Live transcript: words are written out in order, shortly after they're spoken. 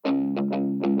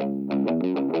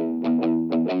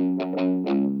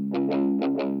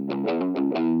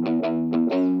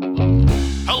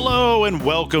Hello and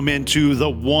welcome into the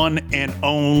one and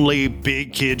only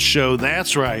Big Kid Show.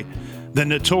 That's right, the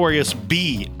notorious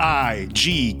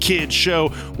B.I.G. Kid Show,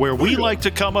 where we like to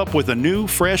come up with a new,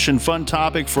 fresh, and fun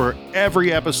topic for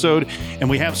every episode, and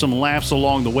we have some laughs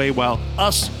along the way while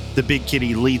us, the Big Kid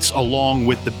Elites, along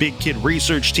with the Big Kid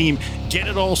research team, get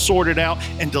it all sorted out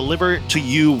and deliver it to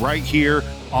you right here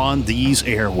on these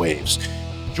airwaves.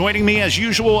 Joining me as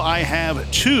usual, I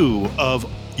have two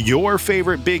of your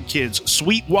favorite big kids,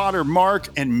 Sweetwater Mark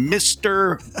and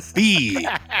Mr. B.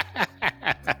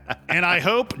 And I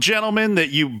hope, gentlemen, that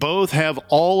you both have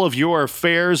all of your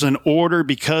affairs in order,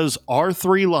 because our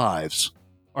three lives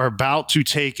are about to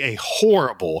take a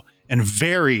horrible and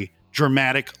very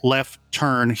dramatic left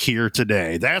turn here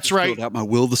today. That's right. Filled out my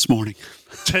will this morning.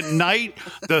 Tonight,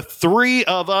 the three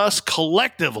of us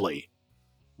collectively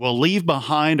will leave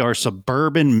behind our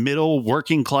suburban middle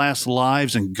working class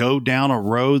lives and go down a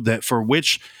road that for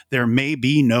which there may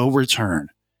be no return.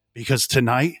 Because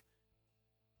tonight,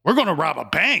 we're going to rob a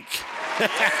bank.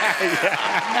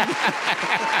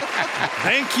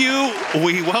 Thank you.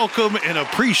 We welcome and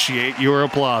appreciate your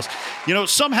applause. You know,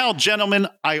 somehow, gentlemen,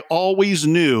 I always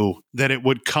knew that it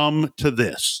would come to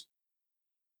this.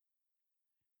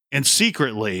 And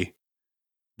secretly,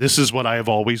 this is what I have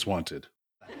always wanted.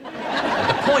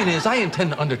 The point is, I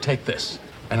intend to undertake this,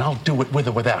 and I'll do it with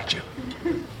or without you.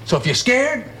 So if you're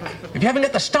scared, if you haven't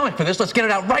got the stomach for this, let's get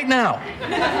it out right now.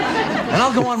 And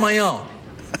I'll go on my own.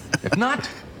 If not,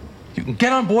 you can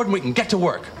get on board and we can get to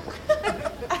work.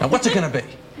 Now, what's it gonna be?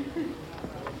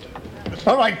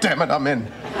 All right, damn it, I'm in.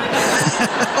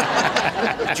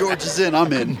 George is in.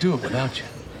 I'm I in. couldn't do it without you.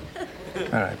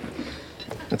 All right,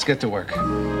 let's get to work.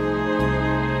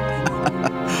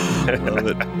 Love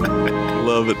it.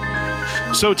 Love it.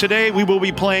 So today we will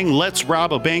be playing Let's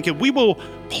Rob a Bank, and we will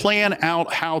plan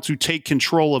out how to take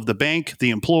control of the bank, the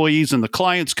employees and the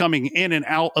clients coming in and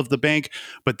out of the bank.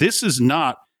 But this is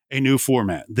not a new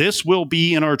format. This will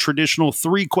be in our traditional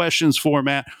 3 questions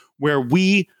format, where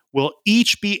we will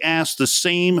each be asked the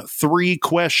same 3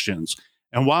 questions.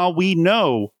 And while we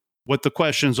know what the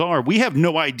questions are, we have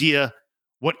no idea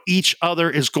what each other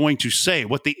is going to say,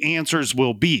 what the answers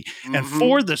will be. And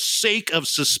for the sake of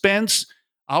suspense,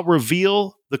 I'll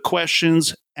reveal the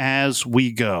questions as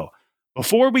we go.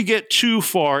 Before we get too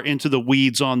far into the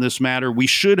weeds on this matter, we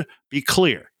should be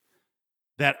clear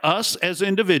that us as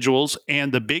individuals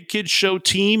and the Big Kid Show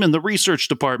team and the research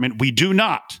department, we do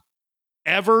not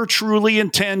ever truly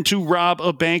intend to rob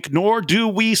a bank, nor do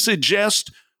we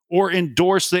suggest or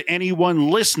endorse that anyone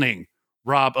listening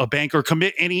rob a bank or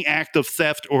commit any act of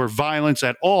theft or violence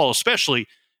at all, especially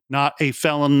not a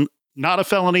felony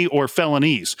or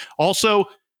felonies. Also,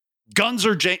 guns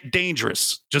are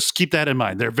dangerous. Just keep that in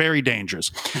mind. They're very dangerous.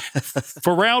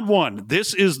 For round 1,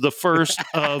 this is the first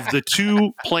of the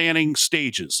 2 planning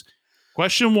stages.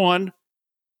 Question 1,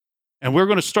 and we're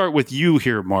going to start with you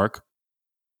here, Mark.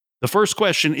 The first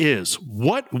question is,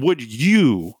 what would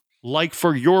you like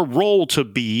for your role to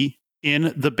be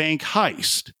in the bank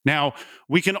heist? Now,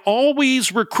 we can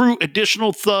always recruit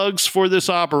additional thugs for this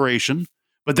operation,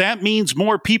 but that means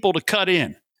more people to cut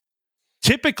in.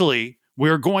 Typically,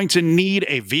 we're going to need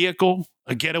a vehicle,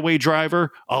 a getaway driver,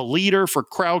 a leader for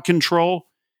crowd control,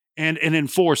 and an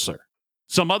enforcer.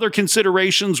 Some other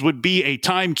considerations would be a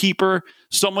timekeeper,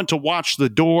 someone to watch the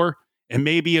door, and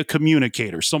maybe a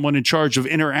communicator, someone in charge of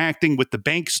interacting with the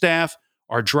bank staff,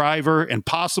 our driver, and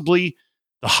possibly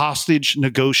the hostage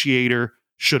negotiator,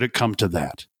 should it come to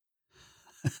that.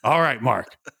 All right,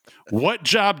 Mark, what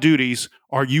job duties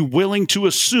are you willing to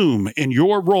assume in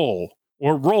your role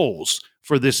or roles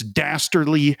for this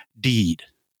dastardly deed?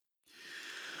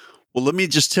 Well, let me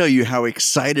just tell you how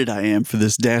excited I am for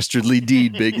this dastardly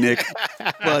deed, Big Nick.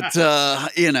 But,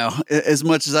 you know, as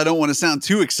much as I don't want to sound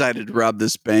too excited to rob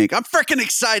this bank, I'm freaking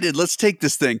excited. Let's take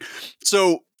this thing.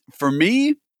 So for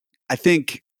me, I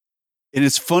think, and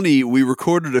it's funny, we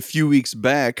recorded a few weeks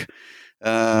back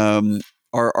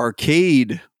our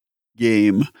arcade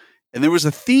game, and there was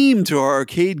a theme to our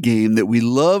arcade game that we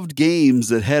loved games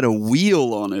that had a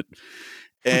wheel on it.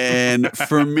 And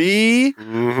for me,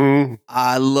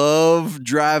 I love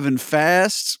driving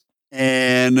fast,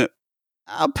 and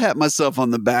I'll pat myself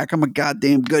on the back. I'm a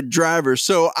goddamn good driver.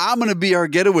 So I'm going to be our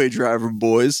getaway driver,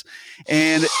 boys.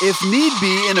 And if need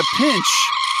be, in a pinch,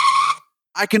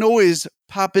 I can always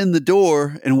pop in the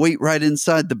door and wait right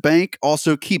inside the bank.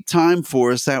 Also keep time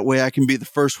for us. That way I can be the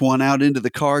first one out into the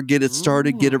car, get it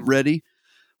started, get it ready.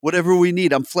 Whatever we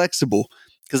need, I'm flexible,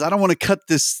 because I don't want to cut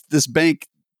this bank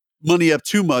money up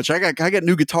too much. I got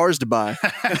new guitars to buy.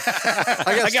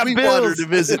 I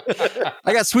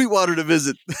got Sweetwater to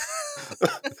visit.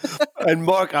 And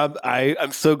Mark,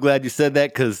 I'm so glad you said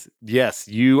that because yes,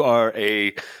 you're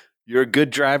a good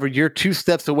driver. You're 2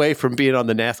 steps away from being on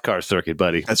the NASCAR circuit,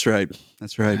 buddy. That's right.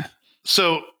 That's right.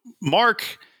 So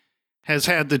Mark has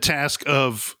had the task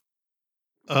of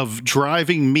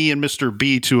driving me and Mr.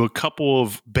 B to a couple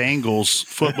of Bengals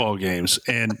football games,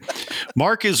 and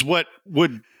Mark is what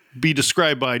would be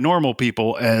described by normal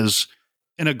people as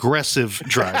an aggressive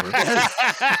driver. That's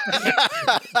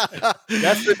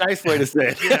the nice way to say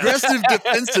it. Aggressive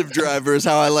defensive driver is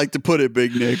how I like to put it,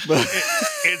 Big Nick. But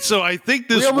And so I think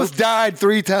We almost died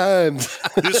 3 times.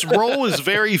 this role is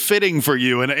very fitting for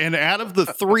you. And out of the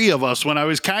 3 of us, when I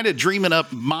was kind of dreaming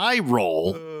up my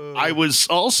role, I was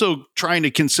also trying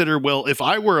to consider, well, if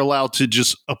I were allowed to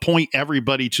just appoint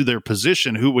everybody to their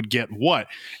position, who would get what?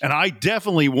 And I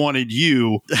definitely wanted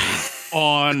you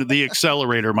on the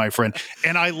accelerator, my friend.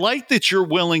 And I like that you're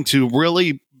willing to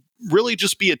really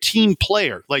just be a team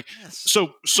player. Like,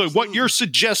 so what you're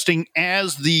suggesting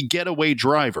as the getaway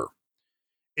driver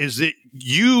is that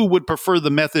you would prefer the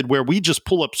method where we just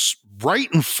pull up right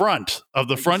in front of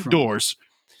the front doors.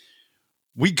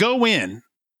 We go in,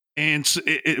 and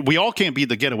we all can't be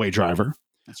the getaway driver.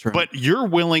 that's right. But you're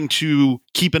willing to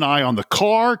keep an eye on the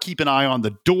car, keep an eye on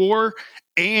the door,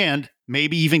 and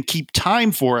maybe even keep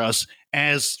time for us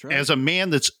as a man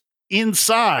that's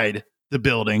inside the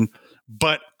building,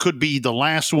 but could be the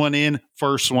last one in,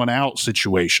 first one out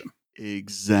situation.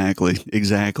 Exactly.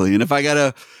 And if I got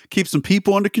to keep some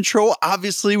people under control,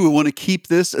 obviously we want to keep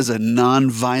this as a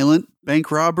non-violent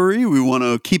bank robbery. We want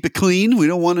to keep it clean. We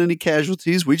don't want any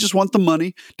casualties. We just want the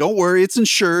money. Don't worry, it's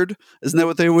insured. Isn't that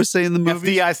what they always say in the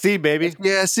movie? FDIC, baby.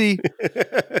 Yeah, see.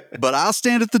 But I'll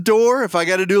stand at the door. If I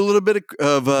got to do a little bit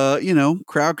of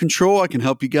crowd control, I can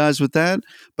help you guys with that.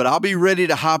 But I'll be ready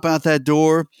to hop out that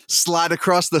door, slide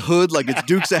across the hood like it's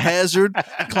Dukes of Hazzard,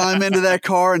 climb into that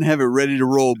car, and have it ready to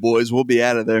roll, boys. We'll be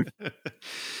out of there.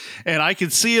 And I can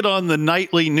see it on the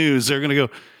nightly news. They're going to go,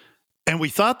 and we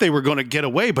thought they were going to get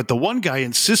away, but the one guy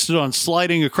insisted on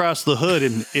sliding across the hood,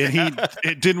 and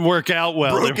it didn't work out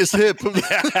well. Broke his hip.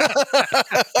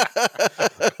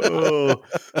 Oh.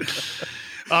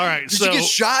 All right. Did you get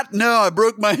shot? No, I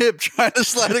broke my hip trying to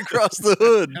slide across the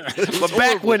hood. My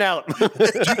back went out.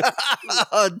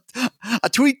 I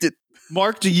tweaked it.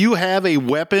 Mark, do you have a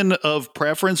weapon of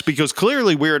preference? Because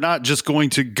clearly we're not just going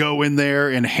to go in there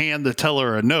and hand the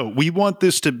teller a note. We want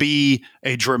this to be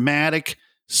a dramatic,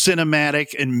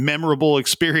 cinematic, and memorable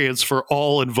experience for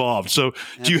all involved. So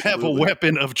do you have a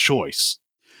weapon of choice?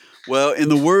 Well, in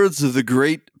the words of the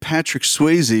great Patrick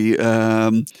Swayze,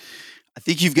 I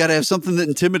think you've got to have something that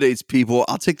intimidates people.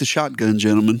 I'll take the shotgun,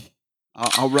 gentlemen.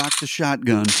 I'll rock the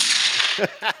shotgun.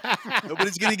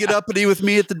 Nobody's going to get uppity with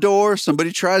me at the door.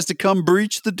 Somebody tries to come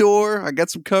breach the door. I got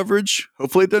some coverage.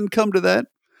 Hopefully it doesn't come to that.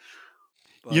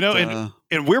 But,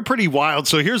 and we're pretty wild.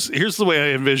 So here's the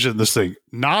way I envision this thing.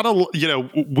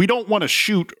 We don't want to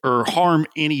shoot or harm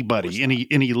anybody,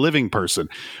 any living person.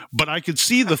 But I could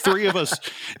see the 3 of us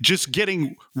just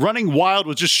running wild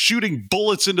with just shooting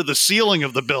bullets into the ceiling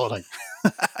of the building.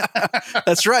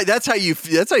 That's right. That's how you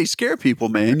scare people,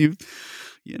 man. You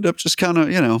end up just kind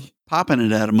of, popping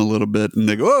it at them a little bit, and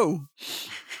they go, "Whoa!"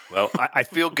 Well, I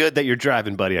feel good that you're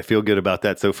driving, buddy. I feel good about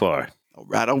that so far. All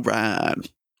right.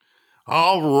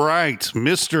 All right,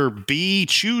 Mr. B,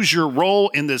 choose your role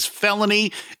in this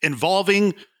felony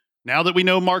involving, now that we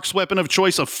know Mark's weapon of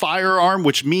choice, a firearm,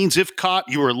 which means if caught,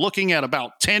 you are looking at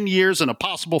about 10 years and a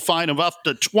possible fine of up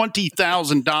to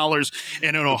 $20,000.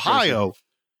 And in Ohio,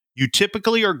 you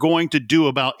typically are going to do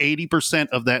about 80%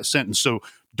 of that sentence. So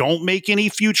don't make any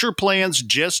future plans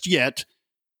just yet.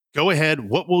 Go ahead.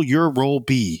 What will your role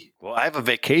be? Well, I have a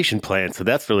vacation plan, so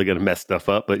that's really going to mess stuff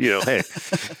up. But, hey.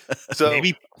 So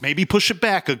maybe push it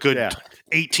back a good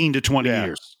 18 to 20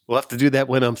 years. We'll have to do that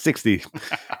when I'm 60.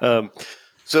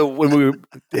 So when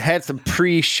we had some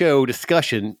pre-show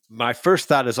discussion, my first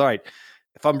thought is, all right,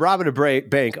 if I'm robbing a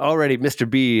bank, already Mr.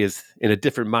 B is in a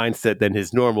different mindset than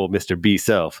his normal Mr. B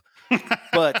self.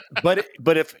 But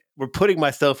if we're putting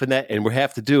myself in that and we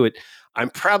have to do it,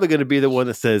 I'm probably going to be the one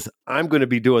that says, I'm going to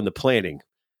be doing the planning.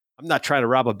 I'm not trying to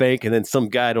rob a bank and then some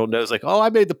guy I don't know is like, oh, I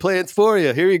made the plans for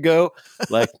you. Here you go.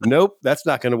 Like, nope, that's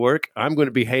not going to work. I'm going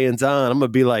to be hands-on. I'm going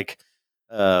to be like,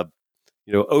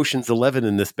 Ocean's 11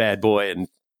 in this bad boy and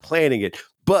planning it.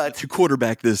 But to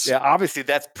quarterback this. Yeah, obviously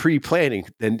that's pre-planning.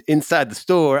 Then inside the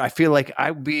store, I feel like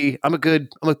I'm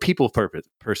a people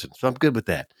person. So I'm good with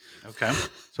that. Okay.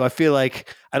 So I feel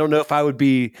like, I don't know if I would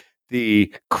be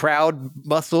the crowd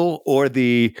muscle or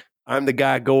I'm the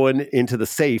guy going into the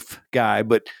safe guy,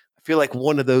 but I feel like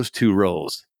one of those 2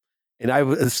 roles. And I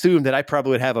would assume that I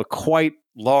probably would have a quite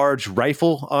large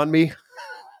rifle on me.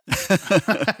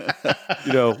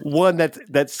 One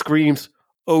that screams,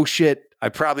 "Oh shit, I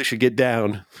probably should get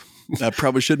down." I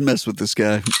probably shouldn't mess with this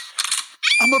guy.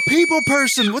 I'm a people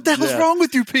person. What the hell's wrong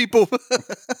with you people?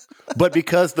 But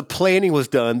because the planning was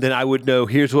done, then I would know,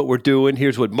 here's what we're doing,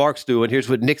 here's what Mark's doing, here's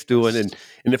what Nick's doing, and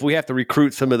if we have to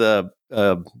recruit some of the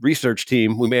research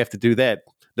team, we may have to do that.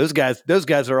 Those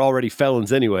guys are already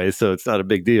felons anyway, so it's not a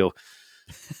big deal.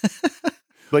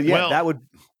 But yeah, that would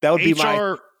be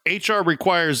my HR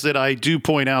requires that I do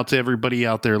point out to everybody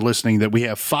out there listening that we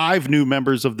have 5 new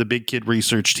members of the Big Kid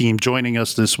Research team joining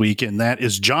us this week, and that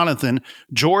is Jonathan,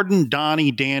 Jordan,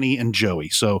 Donnie, Danny, and Joey.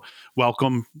 So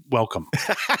welcome.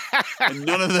 And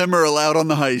none of them are allowed on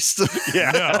the heist.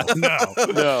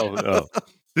 No.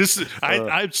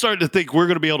 I'm starting to think we're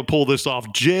going to be able to pull this off.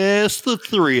 Just the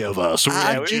 3 of us.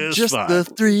 Just the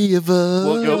 3 of us.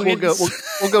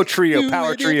 We'll go trio,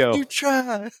 power trio.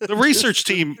 The research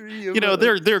team,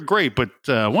 they're great, but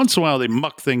once in a while they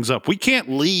muck things up. We can't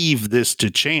leave this to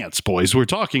chance, boys. We're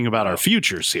talking about our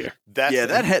futures here.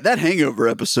 That Hangover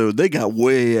episode, they got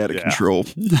way out of control.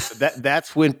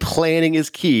 That's when planning is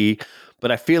key.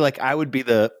 But I feel like I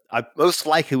most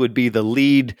likely would be the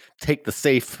lead, take the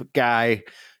safe guy,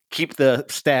 keep the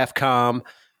staff calm,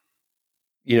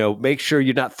 make sure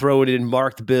you're not throwing in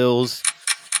marked bills,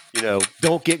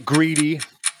 don't get greedy.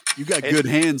 You got good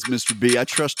hands, Mr. B. I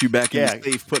trust you back in the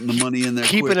safe, putting the money in there.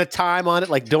 Keeping a time on it.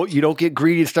 Like, you don't get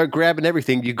greedy and start grabbing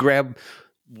everything. You grab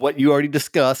what you already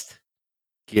discussed,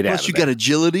 get out. Plus, you got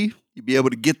agility. You'd be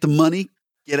able to get the money,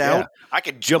 get out. I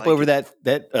could jump over that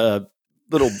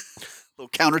little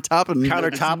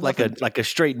countertop like a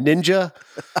straight ninja.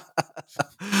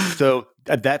 So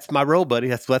that's my role, buddy.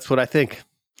 That's what I think.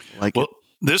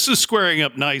 This is squaring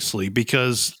up nicely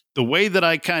because the way that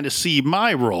I kind of see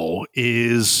my role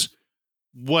is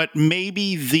what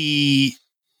maybe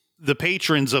the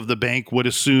patrons of the bank would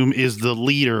assume is the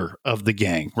leader of the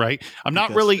gang, right? I'm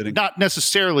not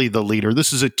necessarily the leader.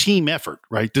 This is a team effort,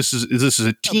 right? This is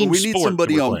a team we sport. We need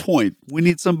somebody on point. We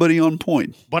need somebody on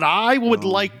point. But I would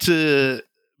like to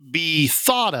be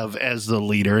thought of as the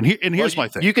leader. And here's my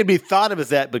thing. You can be thought of as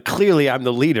that, but clearly I'm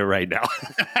the leader right now.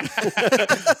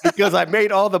 Because I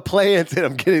made all the plans and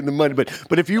I'm getting the money.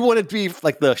 But if you want to be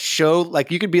like the show, like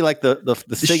you could be like the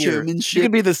singer. Showmanship. You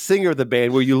could be the singer of the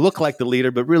band where you look like the leader,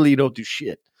 but really you don't do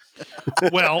shit.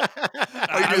 Well,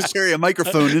 you just carry a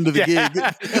microphone into the gig.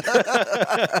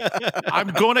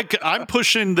 I'm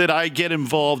pushing that I get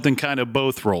involved in kind of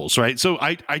both roles, right? So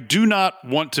I do not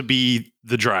want to be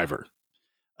the driver.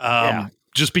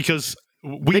 Just because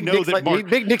we know that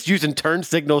Big Nick's using turn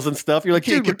signals and stuff. You're like,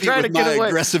 dude, we're trying to get away.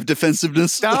 Aggressive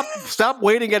defensiveness. Stop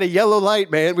waiting at a yellow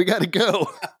light, man. We got to go.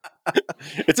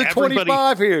 It's a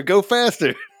 25 here. Go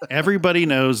faster. Everybody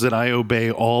knows that I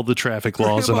obey all the traffic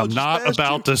laws, and I'm not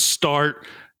about to start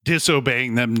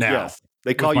disobeying them now. Yes.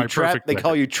 They call you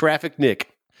Traffic Nick.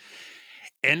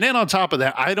 And then on top of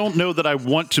that, I don't know that I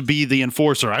want to be the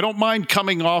enforcer. I don't mind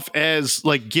coming off as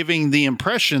like giving the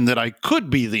impression that I could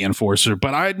be the enforcer,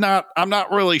 but I'm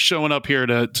not really showing up here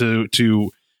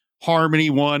to harm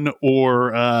anyone,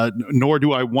 or nor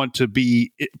do I want to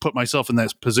put myself in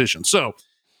that position. So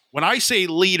when I say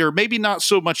leader, maybe not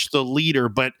so much the leader,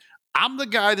 but I'm the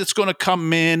guy that's going to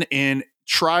come in and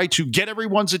try to get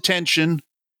everyone's attention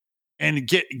and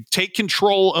take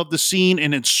control of the scene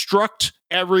and instruct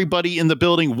everybody in the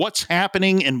building what's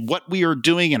happening and what we are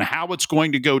doing and how it's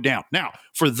going to go down. Now,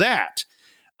 for that,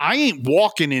 I ain't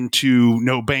walking into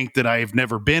no bank that I have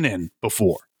never been in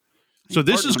before. So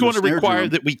this is going to require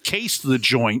that we case the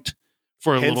joint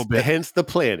for a little bit. Hence the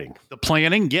planning. The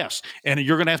planning, yes. And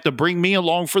you're going to have to bring me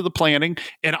along for the planning.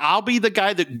 And I'll be the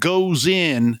guy that goes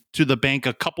in to the bank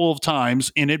a couple of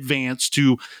times in advance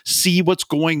to see what's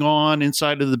going on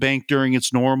inside of the bank during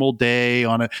its normal day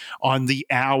on the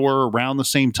hour around the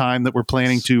same time that we're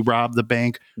planning to rob the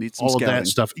bank. All of that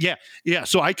stuff. Yeah.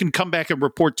 So I can come back and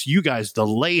report to you guys the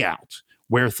layout,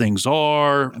 where things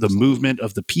are, the movement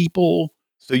of the people.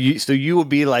 So you would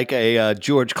be like a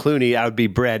George Clooney. I would be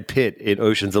Brad Pitt in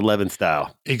Ocean's 11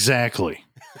 style. Exactly.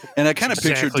 And I kind of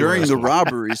picture during the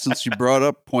robbery, since you brought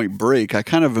up Point Break, I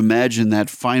kind of imagine that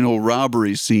final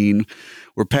robbery scene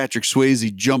where Patrick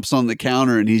Swayze jumps on the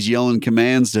counter and he's yelling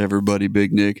commands to everybody,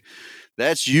 Big Nick.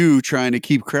 That's you trying to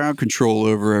keep crowd control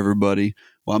over everybody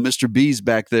while Mr. B's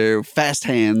back there, fast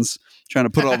hands, trying to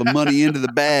put all the money into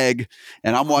the bag,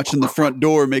 and I'm watching the front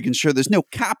door, making sure there's no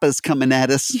coppers coming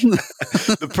at us.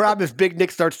 The problem is Big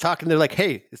Nick starts talking. They're like,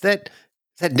 "Hey, is that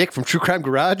Nick from True Crime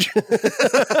Garage?"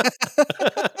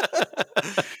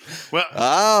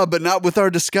 Well, but not with our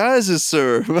disguises,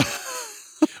 sir.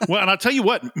 Well, and I'll tell you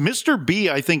what, Mr. B,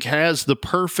 I think, has the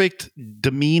perfect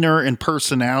demeanor and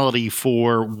personality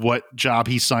for what job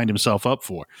he signed himself up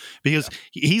for, because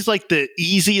he's like the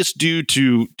easiest dude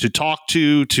to talk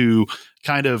to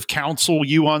kind of counsel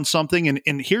you on something.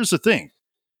 And here's the thing.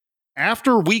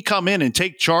 After we come in and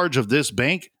take charge of this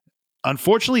bank,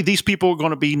 unfortunately, these people are going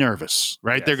to be nervous,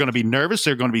 right? Yes. They're going to be nervous.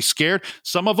 They're going to be scared.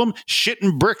 Some of them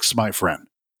shitting bricks, my friend.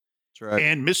 That's right.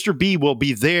 And Mr. B will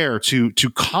be there to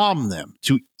calm them,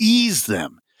 to ease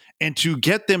them, and to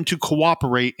get them to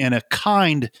cooperate in a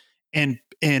kind and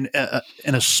in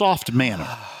a soft manner.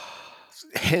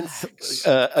 Hence,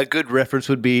 a good reference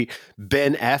would be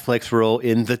Ben Affleck's role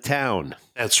in The Town.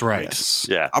 That's right. Yes.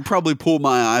 Yeah. I'll probably pull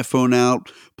my iPhone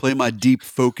out, play my deep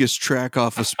focus track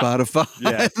off of Spotify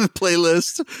Yeah.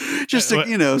 playlist, just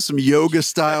to, some yoga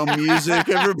style music.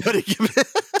 Everybody give it.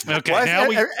 Okay, Why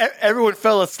now is everyone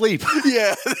fell asleep.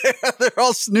 Yeah, they're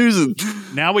all snoozing.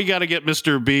 Now we got to get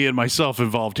Mr. B and myself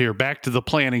involved here. Back to the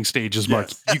planning stages, Mark.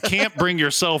 You can't bring your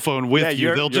cell phone with Yeah, you.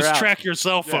 you're They'll just out. track your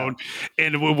cell phone,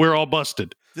 and we're all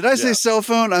busted. Did I say cell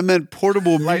phone? I meant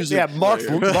portable music. Yeah, Mark's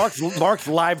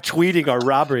live tweeting our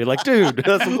robbery. Like, dude,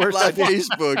 that's the worst Live idea.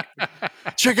 Facebook.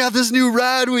 Check out this new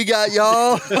ride we got,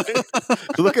 y'all.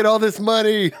 Look at all this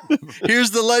money.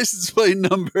 Here's the license plate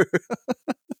number.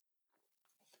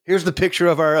 Here's the picture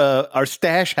of our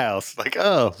stash house. Like,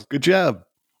 oh, good job.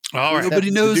 All right.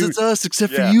 Nobody knows Dude. it's us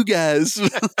except for Yeah. you guys.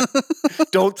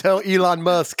 Don't tell Elon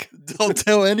Musk. Don't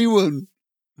tell anyone.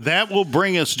 That will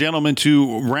bring us, gentlemen,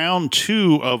 to round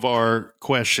 2 of our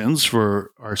questions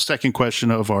for our second question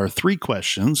of our 3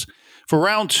 questions. For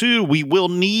round 2, we will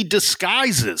need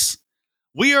disguises.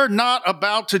 We are not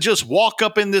about to just walk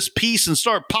up in this piece and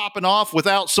start popping off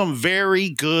without some very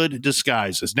good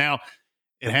disguises. Now,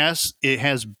 it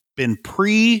has been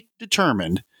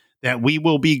predetermined that we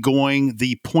will be going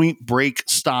the Point Break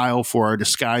style for our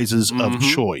disguises of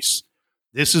choice.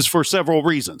 This is for several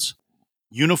reasons.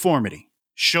 Uniformity,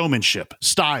 showmanship,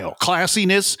 style,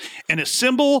 classiness, and a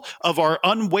symbol of our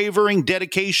unwavering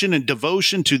dedication and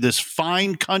devotion to this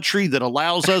fine country that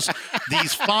allows us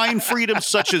these fine freedoms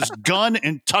such as gun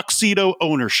and tuxedo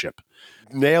ownership.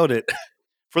 Nailed it.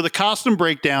 For the costume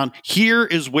breakdown, here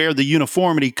is where the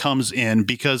uniformity comes in,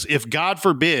 because if, God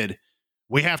forbid,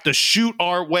 we have to shoot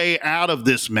our way out of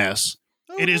this mess,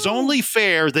 it is only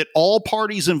fair that all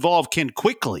parties involved can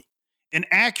quickly and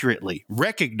accurately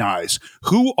recognize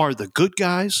who are the good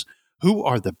guys, who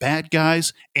are the bad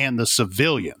guys, and the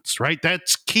civilians, right?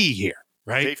 That's key here,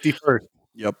 right? Safety first.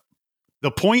 Yep.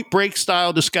 The Point Break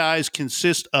style disguise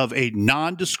consists of a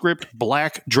nondescript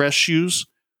black dress shoes,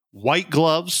 white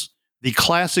gloves, the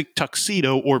classic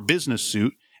tuxedo or business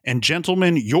suit, and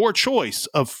gentlemen, your choice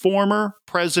of former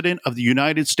President of the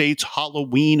United States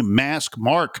Halloween mask.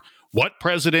 Mark, what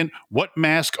president, what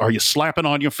mask are you slapping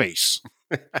on your face?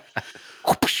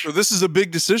 So this is a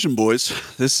big decision, boys.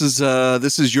 This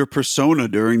is your persona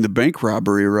during the bank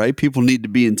robbery, right? People need to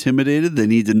be intimidated. They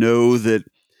need to know that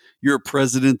you're a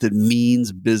president that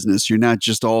means business. You're not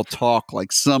just all talk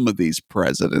like some of these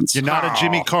presidents. You're not a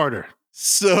Jimmy Carter.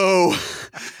 So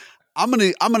I'm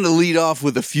gonna lead off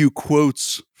with a few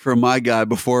quotes from my guy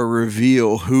before I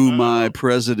reveal who my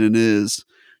president is,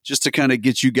 just to kind of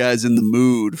get you guys in the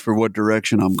mood for what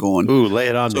direction I'm going. Ooh, lay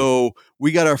it on me. So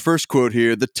we got our first quote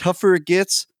here. The tougher it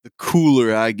gets, the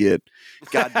cooler I get.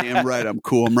 Goddamn right, I'm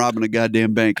cool. I'm robbing a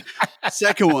goddamn bank.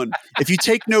 Second one, if you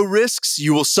take no risks,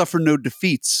 you will suffer no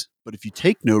defeats. But if you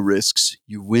take no risks,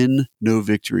 you win no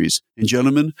victories. And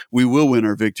gentlemen, we will win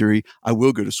our victory. I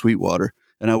will go to Sweetwater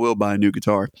and I will buy a new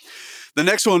guitar. The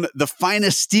next one, the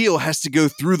finest steel has to go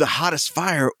through the hottest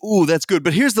fire. Ooh, that's good.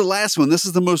 But here's the last one. This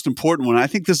is the most important one. I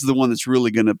think this is the one that's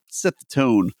really going to set the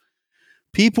tone.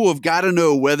 People have got to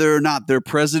know whether or not their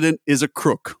president is a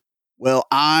crook. Well,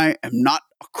 I am not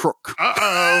a crook.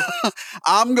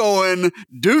 I'm going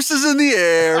deuces in the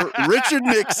air, Richard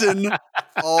Nixon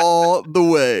all the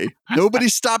way.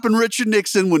 Nobody's stopping Richard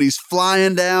Nixon when he's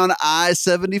flying down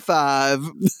I-75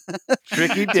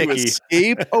 Tricky to Dicky.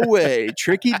 escape away.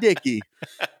 Tricky Dicky.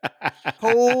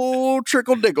 Oh,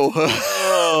 trickle dickle.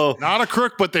 Oh, Not a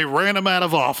crook, but they ran him out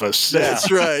of office.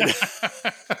 That's right.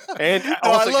 and Oh, I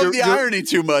also love you're- the you're- irony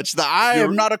too much. I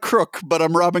am not a crook, but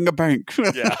I'm robbing a bank.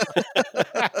 Yeah.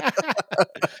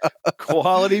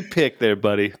 Quality pick there,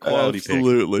 buddy. Quality pick.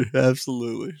 Absolutely.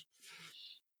 Absolutely.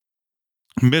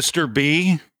 Mr.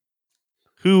 B,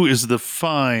 who is the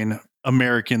fine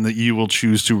American that you will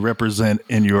choose to represent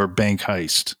in your bank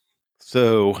heist?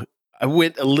 So I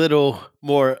went a little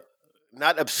more,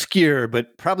 not obscure,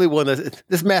 but probably one that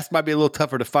this mask might be a little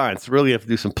tougher to find. So really have to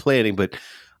do some planning, but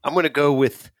I'm going to go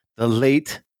with the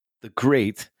late, the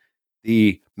great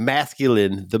the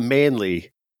masculine, the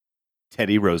manly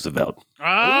Teddy Roosevelt.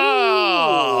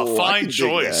 Oh, I fine can dig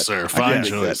choice, that. sir. I Fine can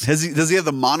dig choice. that. Does he have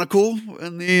the monocle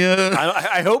in the?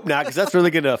 I hope not, because that's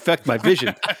really going to affect my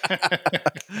vision.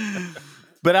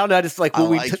 But I don't know. I just like when I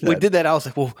we like we that. did that, I was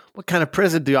like, well, what kind of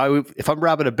president do I? If I'm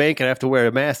robbing a bank and I have to wear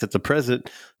a mask, that's a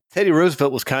president. Teddy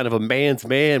Roosevelt was kind of a man's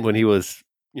man when he was,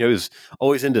 he was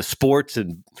always into sports,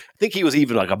 and I think he was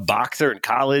even like a boxer in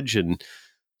college, and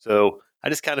so I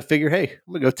just kind of figure, hey,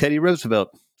 I'm gonna go Teddy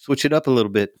Roosevelt, switch it up a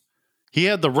little bit. He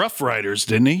had the Rough Riders,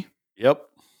 didn't he? Yep.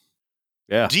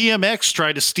 Yeah. DMX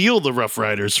tried to steal the Rough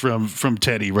Riders from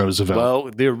Teddy Roosevelt.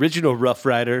 Well, the original Rough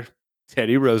Rider,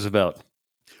 Teddy Roosevelt.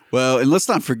 Well, and let's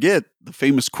not forget the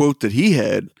famous quote that he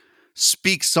had: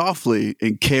 "Speak softly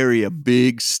and carry a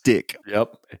big stick."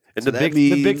 Yep. And So the that big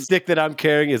means- stick that I'm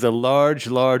carrying is a large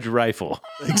rifle.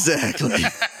 Exactly.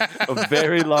 A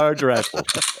very large rifle.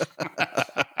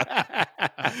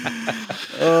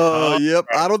 Oh, yep.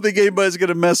 I don't think anybody's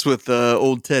gonna mess with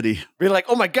old Teddy. Be like,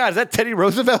 oh my God, is that Teddy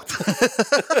Roosevelt?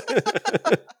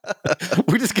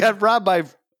 We just got robbed by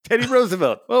Teddy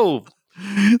Roosevelt. Oh,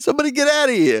 Somebody get out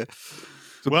of here.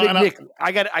 so Well, Big and Nick,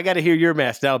 I got to hear your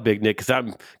mask now, Big Nick, because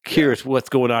I'm curious what's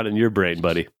going on in your brain,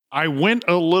 buddy. I went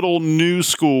a little new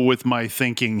school with my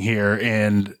thinking here.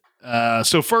 And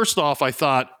so first off, I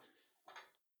thought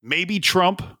maybe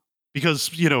Trump, because,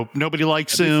 nobody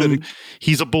likes That'd be him. fitting.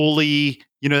 He's a bully.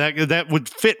 That would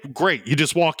fit great. You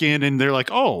just walk in and they're like,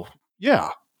 oh, yeah,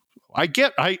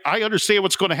 I understand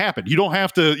what's going to happen. You don't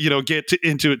have to, get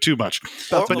into it too much.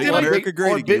 About to But make then I America think-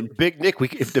 great again. Big Nick,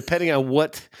 if depending on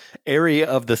what area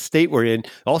of the state we're in,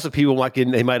 also people walk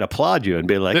in, they might applaud you and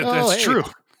be like, oh, That's hey. true.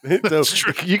 So That's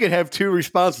true. You can have two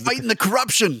responses. Fighting the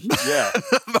corruption. Yeah.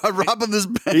 By robbing this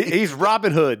bank. He's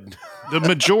Robin Hood. The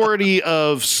majority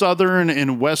of southern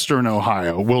and western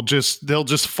Ohio they'll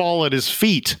just fall at his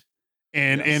feet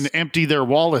and empty their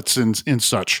wallets and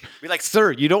such. Be like,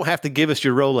 sir, you don't have to give us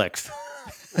your Rolex.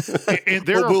 And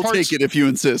there We'll are parts, take it if you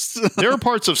insist. there are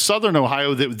parts of southern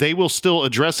Ohio that they will still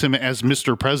address him as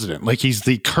Mr. President, like he's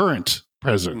the current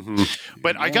president.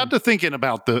 But I got to thinking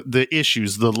about the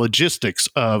issues, the logistics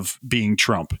of being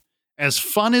Trump. As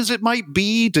fun as it might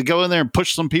be to go in there and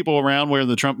push some people around wearing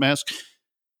the Trump mask,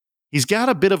 he's got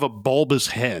a bit of a bulbous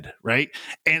head, right?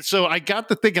 And so I got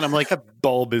to thinking, I'm like,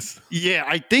 Bulbous. yeah,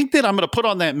 I think that I'm going to put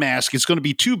on that mask. It's going to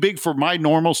be too big for my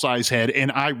normal size head.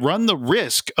 And I run the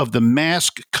risk of the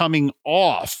mask coming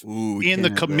off Ooh, in the can't have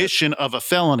that. commission of a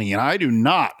felony. And I do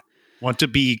not want to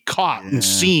be caught and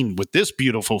seen with this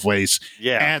beautiful face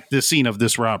at the scene of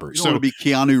this robbery. You don't want to be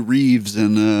Keanu Reeves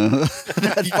in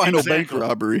that final bank Exactly.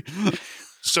 robbery.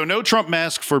 So no Trump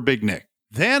mask for Big Nick.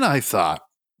 Then I thought,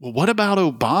 well, what about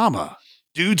Obama?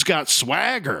 Dude's got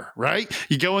swagger, right?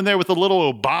 You go in there with a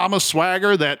little Obama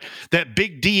swagger, that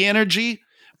big D energy.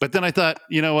 But then I thought,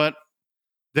 you know what?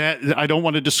 That I don't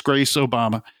want to disgrace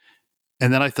Obama.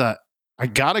 And then I thought, I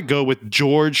got to go with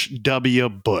George W.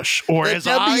 Bush, or as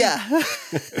I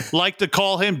like to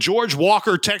call him, George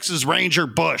Walker, Texas Ranger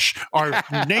Bush, our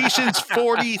nation's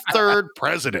 43rd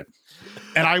president.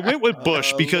 And I went with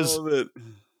Bush because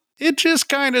it just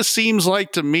kind of seems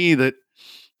like to me that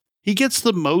he gets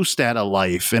the most out of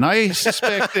life. And I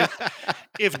suspect that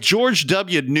if George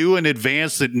W. knew in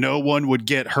advance that no one would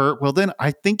get hurt, well, then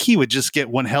I think he would just get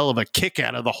one hell of a kick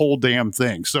out of the whole damn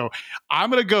thing. So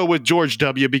I'm going to go with George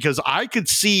W. because I could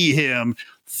see him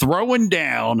throwing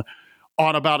down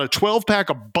on about a 12-pack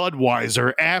of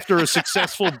Budweiser after a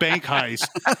successful bank heist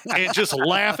and just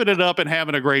laughing it up and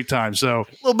having a great time. So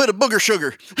A little bit of booger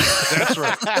sugar. that's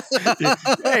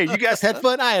right. Hey, you guys had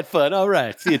fun? I had fun. All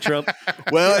right. See you, Trump.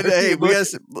 Well, and, hey,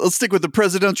 let's stick with the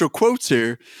presidential quotes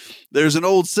here. There's an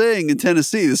old saying in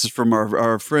Tennessee. This is from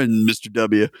our friend, Mr.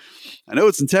 W. I know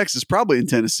it's in Texas, probably in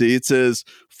Tennessee. It says,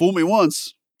 fool me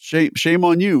once, shame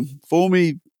on you. Fool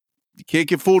me, you can't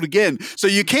get fooled again. So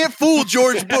you can't fool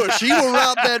George Bush. He will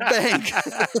rob that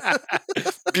bank.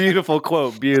 Beautiful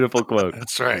quote. Beautiful quote.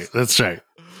 That's right. That's right.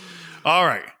 All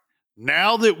right.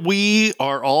 Now that we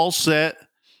are all set,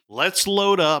 let's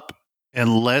load up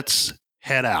and let's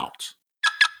head out.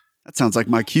 That sounds like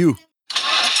my cue.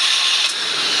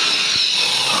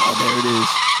 Oh, there it is.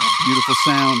 That beautiful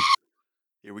sound.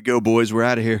 Here we go, boys. We're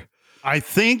out of here. I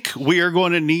think we are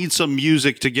going to need some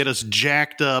music to get us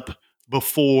jacked up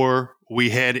before we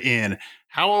head in.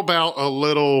 How about a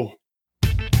little...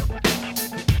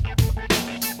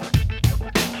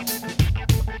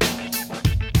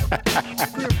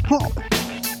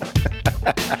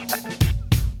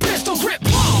 Pistol grip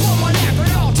pump on my neck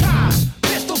at all times.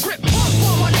 Pistol grip pump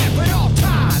on my neck at all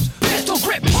times. Pistol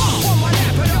grip pump on my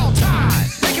neck at all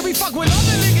times. Making me fuck with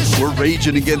other niggas. We're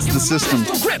raging against the system.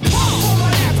 Pistol grip pump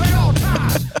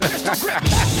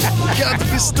Got to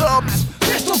be stopped.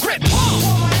 Pistol grip, pump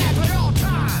on my ass at all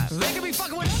times. They can be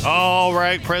fucking with All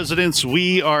right, presidents,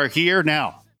 we are here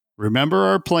now. Remember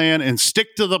our plan and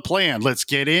stick to the plan. Let's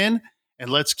get in and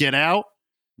let's get out.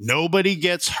 Nobody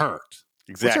gets hurt.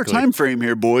 Exactly. What's our time frame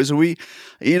here, boys? Are we,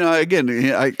 again,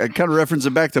 I kind of reference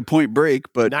it back to Point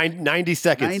Break, but 90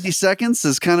 seconds. 90 seconds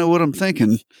is kind of what I'm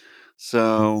thinking.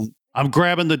 So I'm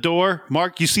grabbing the door.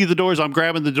 Mark, you see the doors? I'm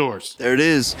grabbing the doors. there it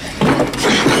is.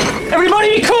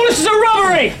 Everybody be cool, this is a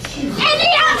robbery!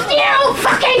 Any of you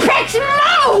fucking pricks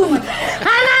move! And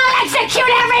I'll execute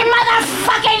every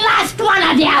motherfucking last one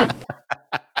of you!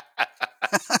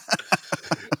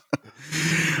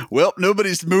 Well,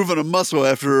 nobody's moving a muscle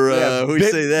after we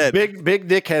say that. Big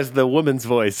Nick has the woman's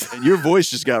voice. And your voice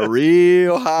just got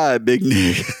real high, Big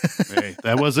Nick. Hey,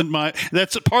 that wasn't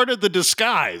that's a part of the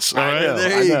disguise. All right. know,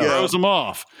 There you go. Throws them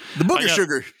off. The booger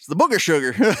sugar. It's the booger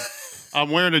sugar. I'm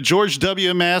wearing a George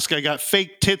W. mask. I got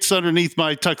fake tits underneath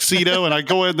my tuxedo, and I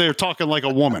go in there talking like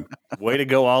a woman. Way to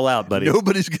go all out, buddy.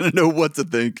 Nobody's going to know what to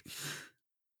think.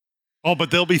 Oh, but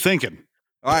they'll be thinking.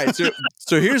 All right,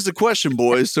 so here's the question,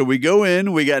 boys. So we go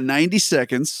in, we got 90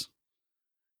 seconds.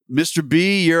 Mr.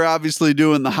 B, you're obviously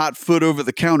doing the hot foot over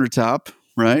the countertop,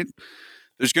 right?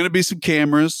 There's going to be some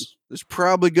cameras. There's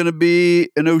probably going to be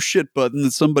an oh shit button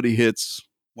that somebody hits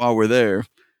while we're there.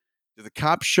 Do the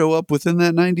cops show up within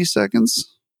that 90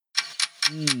 seconds?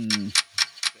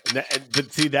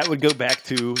 But see, that would go back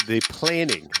to the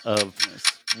planning of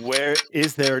where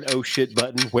is there an oh shit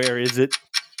button? Where is it?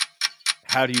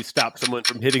 How do you stop someone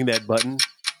from hitting that button?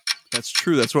 That's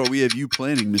true. That's why we have you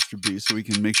planning, Mr. B, so we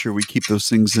can make sure we keep those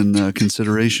things in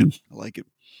consideration. I like it.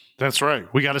 That's right.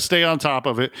 We got to stay on top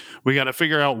of it. We got to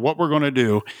figure out what we're going to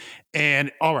do.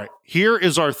 And all right, here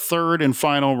is our third and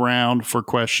final round for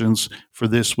questions for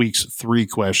this week's 3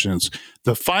 questions.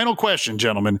 The final question,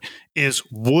 gentlemen, is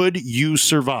would you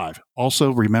survive? Also,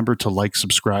 remember to like,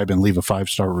 subscribe, and leave a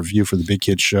 5-star review for The Big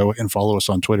Kids Show and follow us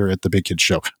on Twitter at The Big Kids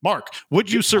Show. Mark,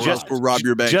 would you survive? Just will rob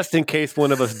your bank. Just in case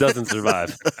one of us doesn't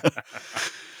survive.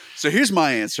 So here's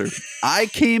my answer. I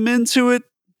came into it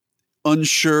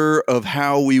unsure of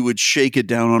how we would shake it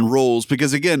down on roles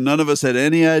because, again, none of us had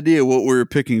any idea what we were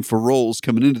picking for roles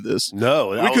coming into this. No.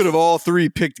 We could have all 3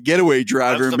 picked getaway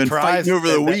driver and been fighting over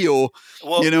the wheel.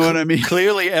 Well, you know what I mean?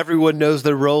 Clearly, everyone knows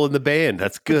their role in the band.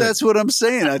 That's But good. that's what I'm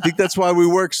saying. I think that's why we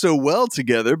work so well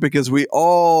together because we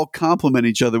all complement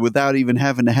each other without even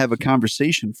having to have a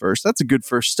conversation first. That's a good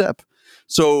first step.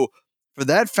 So for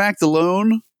that fact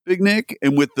alone, Big Nick,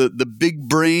 and with the big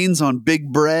brains on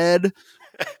Big Brad,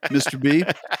 Mr. B,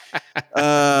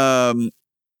 I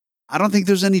don't think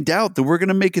there's any doubt that we're going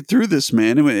to make it through this,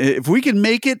 man. If we can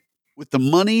make it with the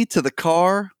money to the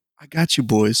car, I got you,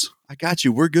 boys. I got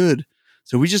you. We're good.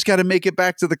 So we just got to make it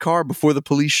back to the car before the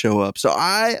police show up. So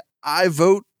I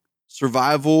vote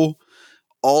survival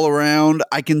all around.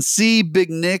 I can see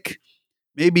Big Nick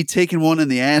maybe taking one in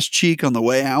the ass cheek on the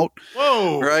way out.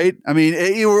 Whoa. Right? I mean,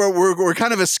 we're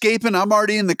kind of escaping. I'm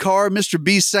already in the car. Mr.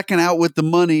 B's second out with the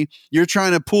money. You're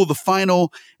trying to pull the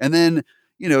final. And then,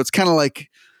 it's kind of like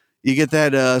you get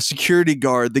that security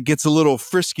guard that gets a little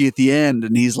frisky at the end.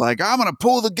 And he's like, I'm going to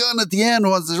pull the gun at the end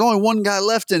once there's only one guy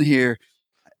left in here.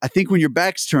 I think when your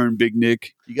back's turned, Big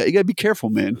Nick, you got to be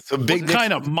careful, man. So What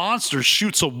kind of monster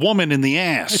shoots a woman in the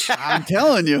ass? I'm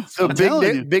telling you. So I'm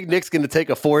telling you. Big Nick's going to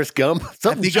take a Forrest Gump.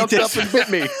 Something think he jumped up takes- and bit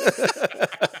me.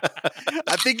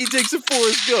 I think he takes a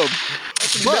Forrest Gump,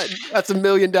 but That's $1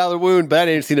 million wound, but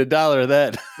I ain't seen $1 of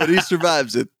that. but he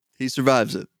survives it. He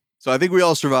survives it. So I think we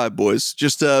all survive, boys.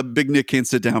 Just Big Nick can't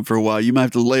sit down for a while. You might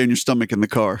have to lay on your stomach in the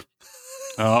car.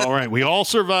 All right. We all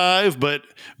survive, but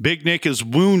Big Nick is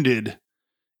wounded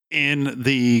in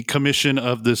the commission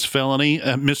of this felony.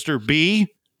 Mr. B,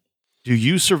 do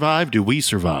you survive? Do we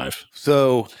survive?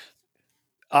 So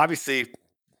obviously,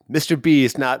 Mr. B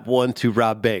is not one to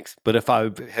rob banks, but if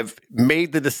I have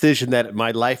made the decision that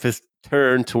my life has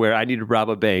turned to where I need to rob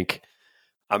a bank,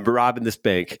 I'm robbing this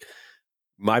bank.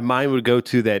 My mind would go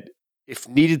to that if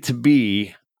needed to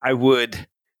be, I would,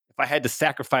 if I had to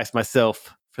sacrifice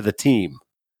myself for the team,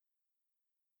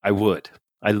 I would.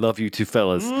 I love you two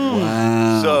fellas.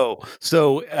 Wow.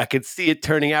 So I could see it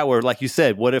turning out where, like you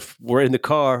said, what if we're in the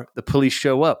car, the police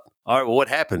show up? All right, well, what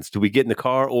happens? Do we get in the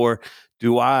car or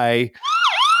do I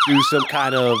do some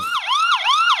kind of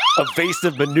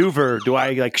evasive maneuver? Do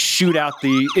I like shoot out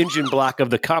the engine block of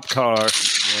the cop car or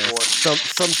some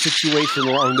situation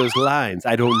along those lines?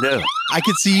 I don't know. I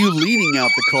could see you leaning out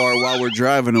the car while we're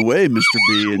driving away, Mr.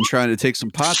 B, and trying to take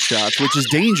some pot shots, which is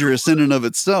dangerous in and of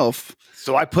itself.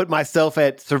 So I put myself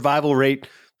at survival rate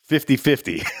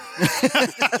 50-50.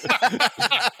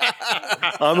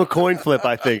 I'm a coin flip,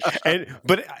 I think.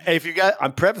 But if you got,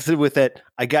 I'm prefacing with that,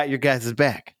 I got your guys'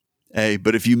 back. Hey,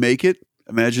 but if you make it,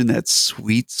 imagine that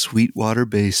sweet, sweet water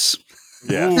base.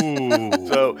 Yeah.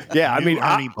 So yeah, I mean,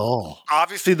 Ernie Ball.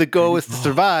 obviously the goal is to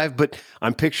survive, but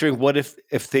I'm picturing what if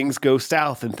things go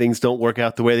south and things don't work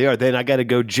out the way they are? Then I got to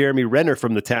go Jeremy Renner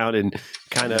from the town and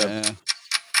kind of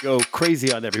go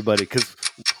crazy on everybody because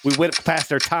we went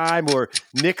past our time. Or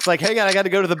Nick's like, "Hang on, I got to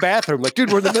go to the bathroom." Like,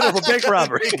 dude, we're in the middle of a bank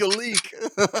robbery. Make a leak.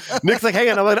 Nick's like, "Hang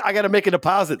on, I got to make a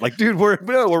deposit." Like, dude, we're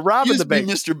robbing the bank.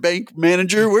 Mr. Bank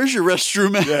Manager, where's your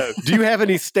restroom at? Yeah. Do you have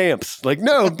any stamps? Like,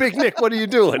 no, Big Nick, what are you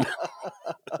doing?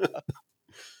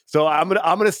 So I'm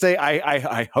gonna say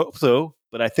I hope so,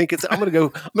 but I think I'm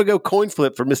gonna go coin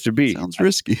flip for Mr. B. Sounds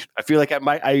risky. I feel like I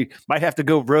might have to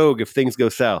go rogue if things go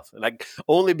south, and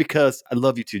only because I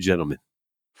love you two gentlemen.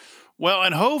 Well,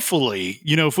 and hopefully,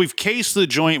 if we've cased the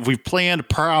joint, if we've planned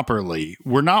properly,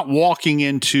 we're not walking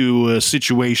into a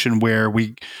situation where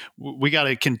we got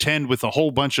to contend with a whole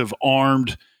bunch of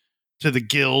armed to the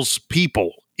gills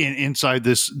people inside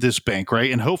this bank,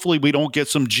 right? And hopefully we don't get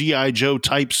some G.I. Joe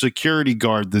type security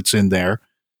guard that's in there.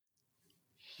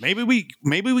 Maybe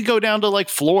we go down to like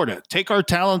Florida, take our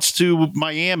talents to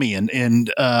Miami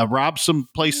and rob some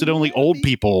place that only old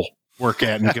people work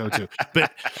at and go to.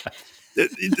 But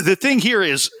the thing here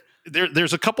is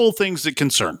there's a couple of things that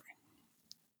concern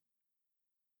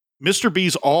me. Mr.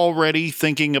 B's already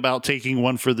thinking about taking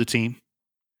one for the team.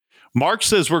 Mark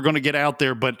says we're going to get out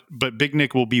there, but Big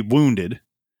Nick will be wounded.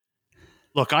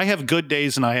 Look, I have good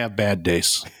days and I have bad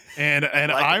days. And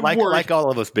I'm worried, like all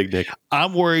of us, Big Nick.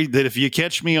 I'm worried that if you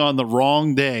catch me on the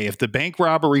wrong day, if the bank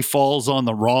robbery falls on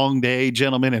the wrong day,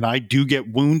 gentlemen, and I do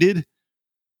get wounded,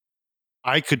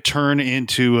 I could turn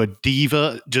into a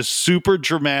diva, just super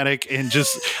dramatic, and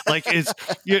just like it's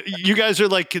you guys are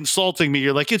like consulting me.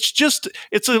 You're like, it's just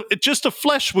a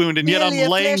flesh wound, and yet I'm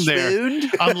laying there.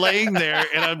 I'm laying there,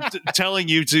 and I'm telling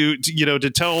you to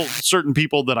tell certain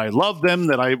people that I love them,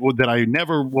 that I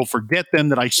never will forget them,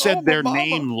 that I said their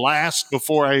name last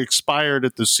before I expired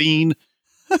at the scene,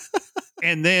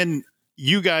 and then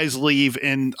you guys leave,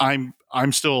 and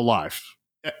I'm still alive.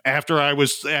 After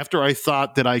I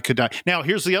thought that I could die. Now,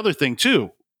 here's the other thing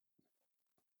too.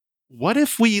 What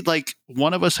if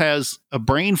one of us has a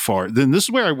brain fart? Then this is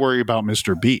where I worry about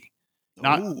Mr. B.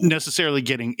 Not necessarily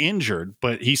getting injured,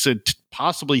 but he said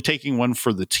possibly taking one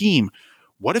for the team.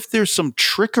 What if there's some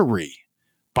trickery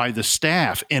by the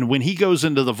staff, and when he goes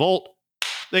into the vault,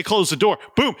 they close the door.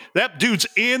 Boom! That dude's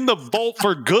in the vault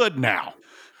for good now.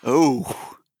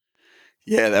 Oh,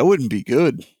 yeah, that wouldn't be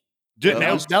good.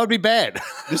 That would be bad.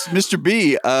 Mr.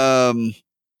 B,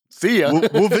 see ya.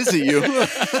 We'll visit you.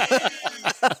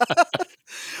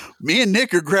 Me and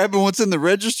Nick are grabbing what's in the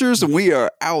registers, and we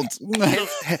are out.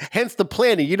 Hence the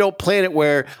planning. You don't plan it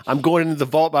where I'm going into the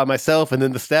vault by myself, and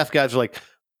then the staff guys are like,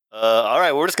 all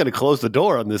right, we're just going to close the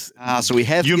door on this. So we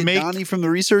have Donnie from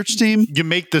the research team. You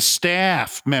make the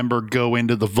staff member go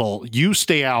into the vault. You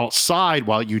stay outside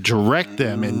while you direct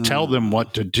them and tell them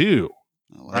what to do.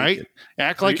 Right?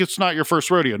 Act like it's not your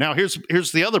first rodeo. Now, here's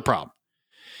the other problem.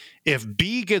 If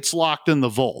B gets locked in the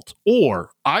vault,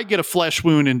 or I get a flesh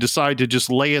wound and decide to just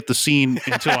lay at the scene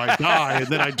until I die, and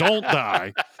then I don't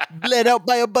die, bled out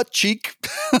by a butt cheek.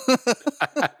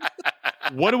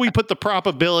 What do we put the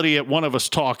probability at one of us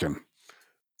talking?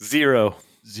 0.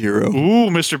 Ooh,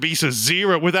 Mr. B says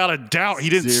 0 without a doubt. He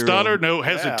didn't stutter, no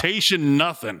hesitation,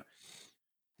 nothing.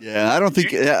 Yeah, I don't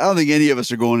think any of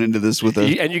us are going into this with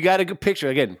a. And you got to picture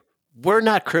again. We're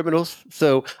not criminals,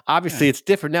 so obviously it's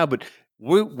different now. But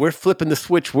we're flipping the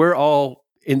switch. We're all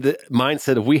in the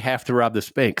mindset of we have to rob this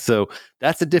bank. So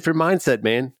that's a different mindset,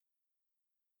 man.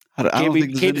 I don't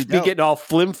think can't just be getting all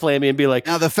flim flammy and be like.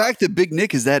 Now the fact that Big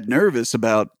Nick is that nervous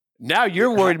about. Now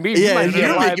you're worried me.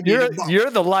 Yeah,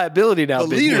 you're the liability now.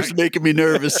 The leader's making me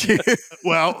nervous here.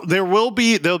 Well, there'll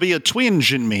be a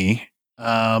twinge in me.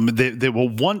 They will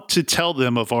want to tell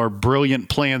them of our brilliant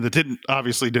plan that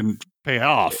obviously didn't pay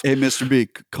off. Hey, Mr. B,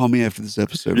 call me after this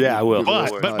episode. Yeah, I will.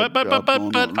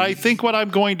 But I think what I'm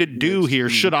going to do here,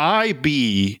 should I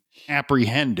be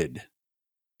apprehended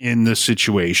in this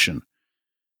situation,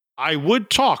 I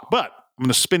would talk, but I'm going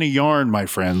to spin a yarn, my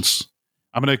friends.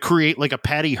 I'm going to create like a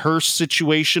Patty Hearst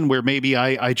situation where maybe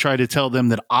I try to tell them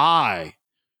that I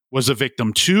was a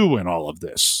victim too in all of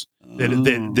this.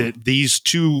 That these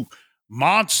two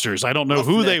monsters, I don't know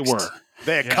who they were.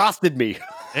 They accosted me.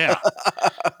 Yeah.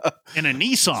 In a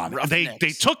Nissan.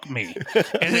 They took me.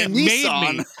 And they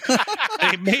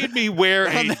made me wear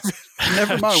a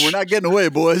never mind, we're not getting away,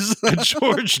 boys. a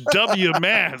George W.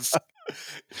 mask.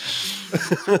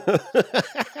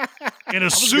 In a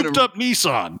souped-up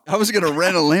Nissan. I was going to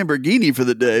rent a Lamborghini for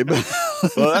the day, but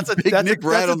Well, that's a Big Nick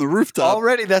ride on the rooftop.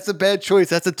 Already, that's a bad choice.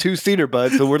 That's a 2-seater,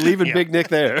 bud. So we're leaving Yeah. Big Nick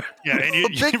there. Yeah, and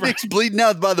Big Nick's bleeding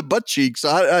out by the butt cheek, so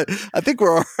I think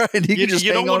we're all right. He you can just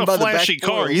don't hang want on a by the back flashy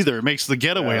car doors. either. It makes the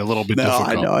getaway a little bit No,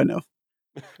 difficult. I know.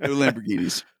 No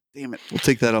Lamborghinis. Damn it. We'll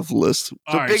take that off the list.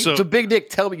 All right, So Big Nick,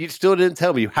 tell me, you still didn't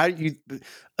tell me how you,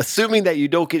 assuming that you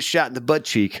don't get shot in the butt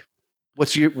cheek,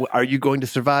 are you going to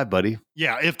survive, buddy?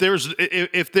 yeah, if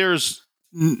there's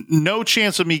no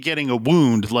chance of me getting a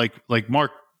wound like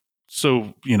Mark,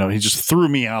 so he just threw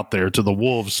me out there to the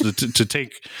wolves to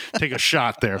take a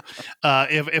shot there.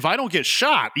 If I don't get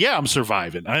shot, yeah, I'm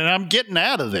surviving and I'm getting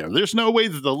out of there. There's no way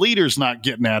that the leader's not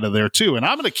getting out of there too. And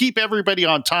I'm going to keep everybody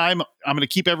on time. I'm going to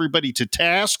keep everybody to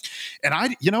task.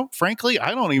 And frankly,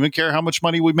 I don't even care how much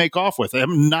money we make off with.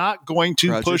 I'm not going to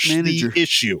Project push manager. the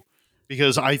issue.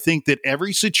 Because I think that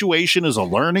every situation is a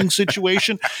learning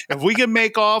situation. If we can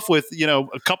make off with,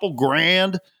 a couple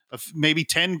grand, maybe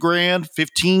 10 grand,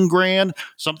 15 grand,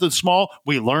 something small,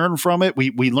 we learn from it.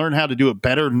 We learn how to do it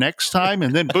better next time.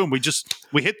 And then boom, we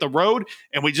hit the road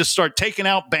and we just start taking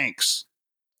out banks.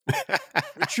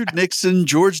 Richard Nixon,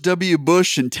 George W.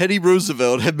 Bush, and Teddy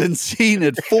Roosevelt have been seen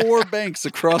at 4 banks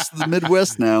across the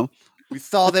Midwest now. We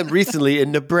saw them recently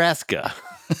in Nebraska.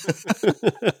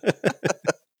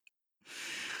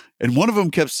 And one of them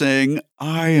kept saying,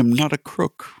 I am not a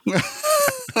crook.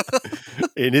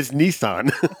 In his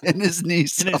Nissan. In his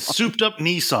knees. In a souped-up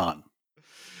Nissan.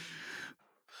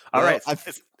 All Well, right. I've-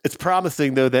 It's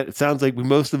promising, though, that it sounds like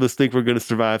most of us think we're going to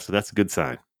survive, so that's a good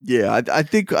sign. Yeah, I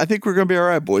think we're going to be all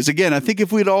right, boys. Again, I think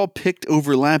if we'd all picked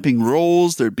overlapping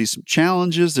roles, there'd be some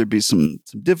challenges, there'd be some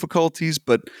difficulties.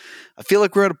 But I feel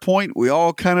like we're at a point we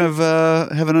all kind of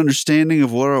have an understanding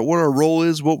of what our role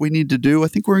is, what we need to do. I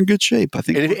think we're in good shape. I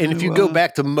think. And if you go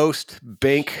back to most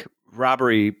bank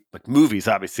robbery movies,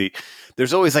 obviously,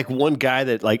 there's always one guy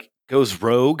that goes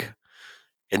rogue,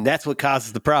 and that's what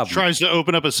causes the problem. Tries to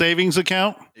open up a savings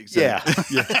account.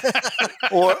 exactly. Yeah.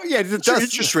 Or it What's your does-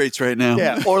 interest rates right now?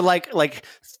 Yeah, or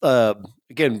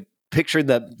again, picturing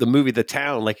the movie The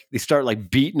Town, they start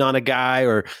beating on a guy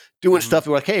or doing stuff.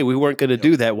 We're like, hey, we weren't going to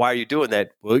do that. Why are you doing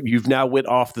that? Well, you've now went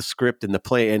off the script and the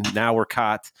plan. Now we're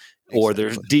caught, or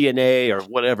there's DNA or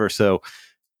whatever. So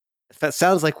that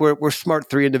sounds like we're smart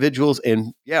 3 individuals,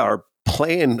 and yeah, our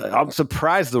plan. I'm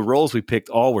surprised the roles we picked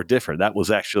all were different. That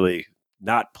was actually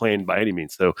not planned by any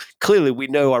means. So clearly, we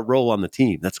know our role on the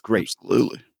team. That's great.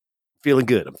 Absolutely. Feeling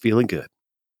good. I'm feeling good.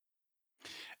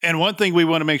 And one thing we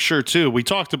want to make sure too, we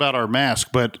talked about our mask,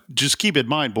 but just keep in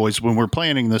mind, boys, when we're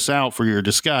planning this out for your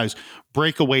disguise,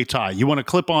 breakaway tie. You want a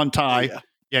clip-on tie.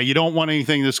 Yeah, you don't want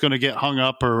anything that's going to get hung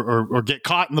up or get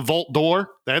caught in the vault door.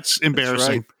 That's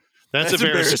embarrassing. That's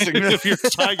embarrassing. If your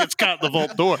tie gets caught in the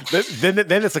vault door. Then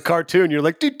it's a cartoon. You're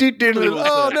like,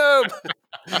 oh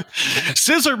no,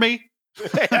 Scissor me.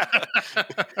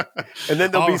 and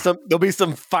then there'll be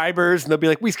some fibers, and they'll be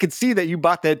like, we can see that you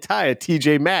bought that tie at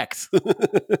TJ Maxx. All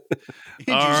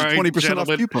right, 20% off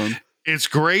gentlemen. coupon. It's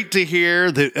great to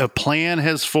hear that a plan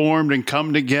has formed and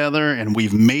come together and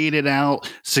we've made it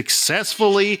out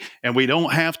successfully, and we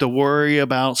don't have to worry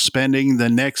about spending the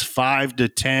next 5 to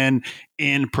 10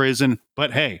 in prison.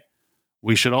 But hey,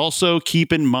 we should also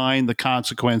keep in mind the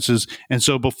consequences. And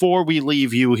so before we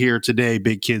leave you here today,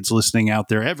 big kids listening out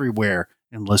there everywhere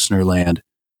in listener land,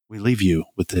 we leave you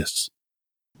with this.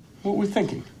 What we're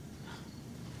thinking.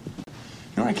 You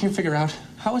know what I can't figure out?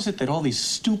 How is it that all these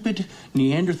stupid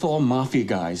Neanderthal mafia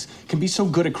guys can be so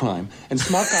good at crime and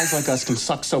smart guys like us can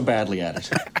suck so badly at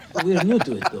it? We're new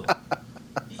to it, though.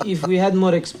 If we had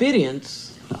more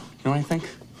experience... You know what I think?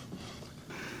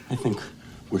 I think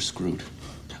we're screwed.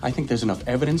 I think there's enough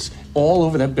evidence all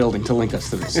over that building to link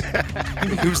us to this.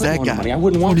 Who's that guy? Money. I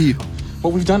wouldn't want you.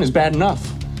 What we've done is bad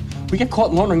enough. We get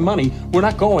caught laundering money, we're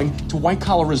not going to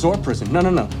white-collar resort prison.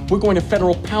 No. We're going to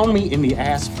federal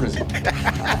pound-me-in-the-ass prison.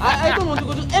 I don't want to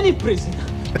go to any prison.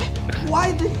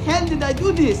 Why the hell did I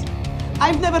do this?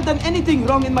 I've never done anything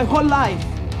wrong in my whole life.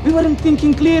 We weren't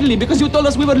thinking clearly because you told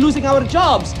us we were losing our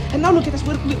jobs. And now look at us,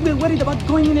 we're worried about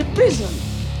going in a prison.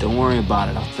 Don't worry about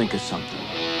it. I'll think of something.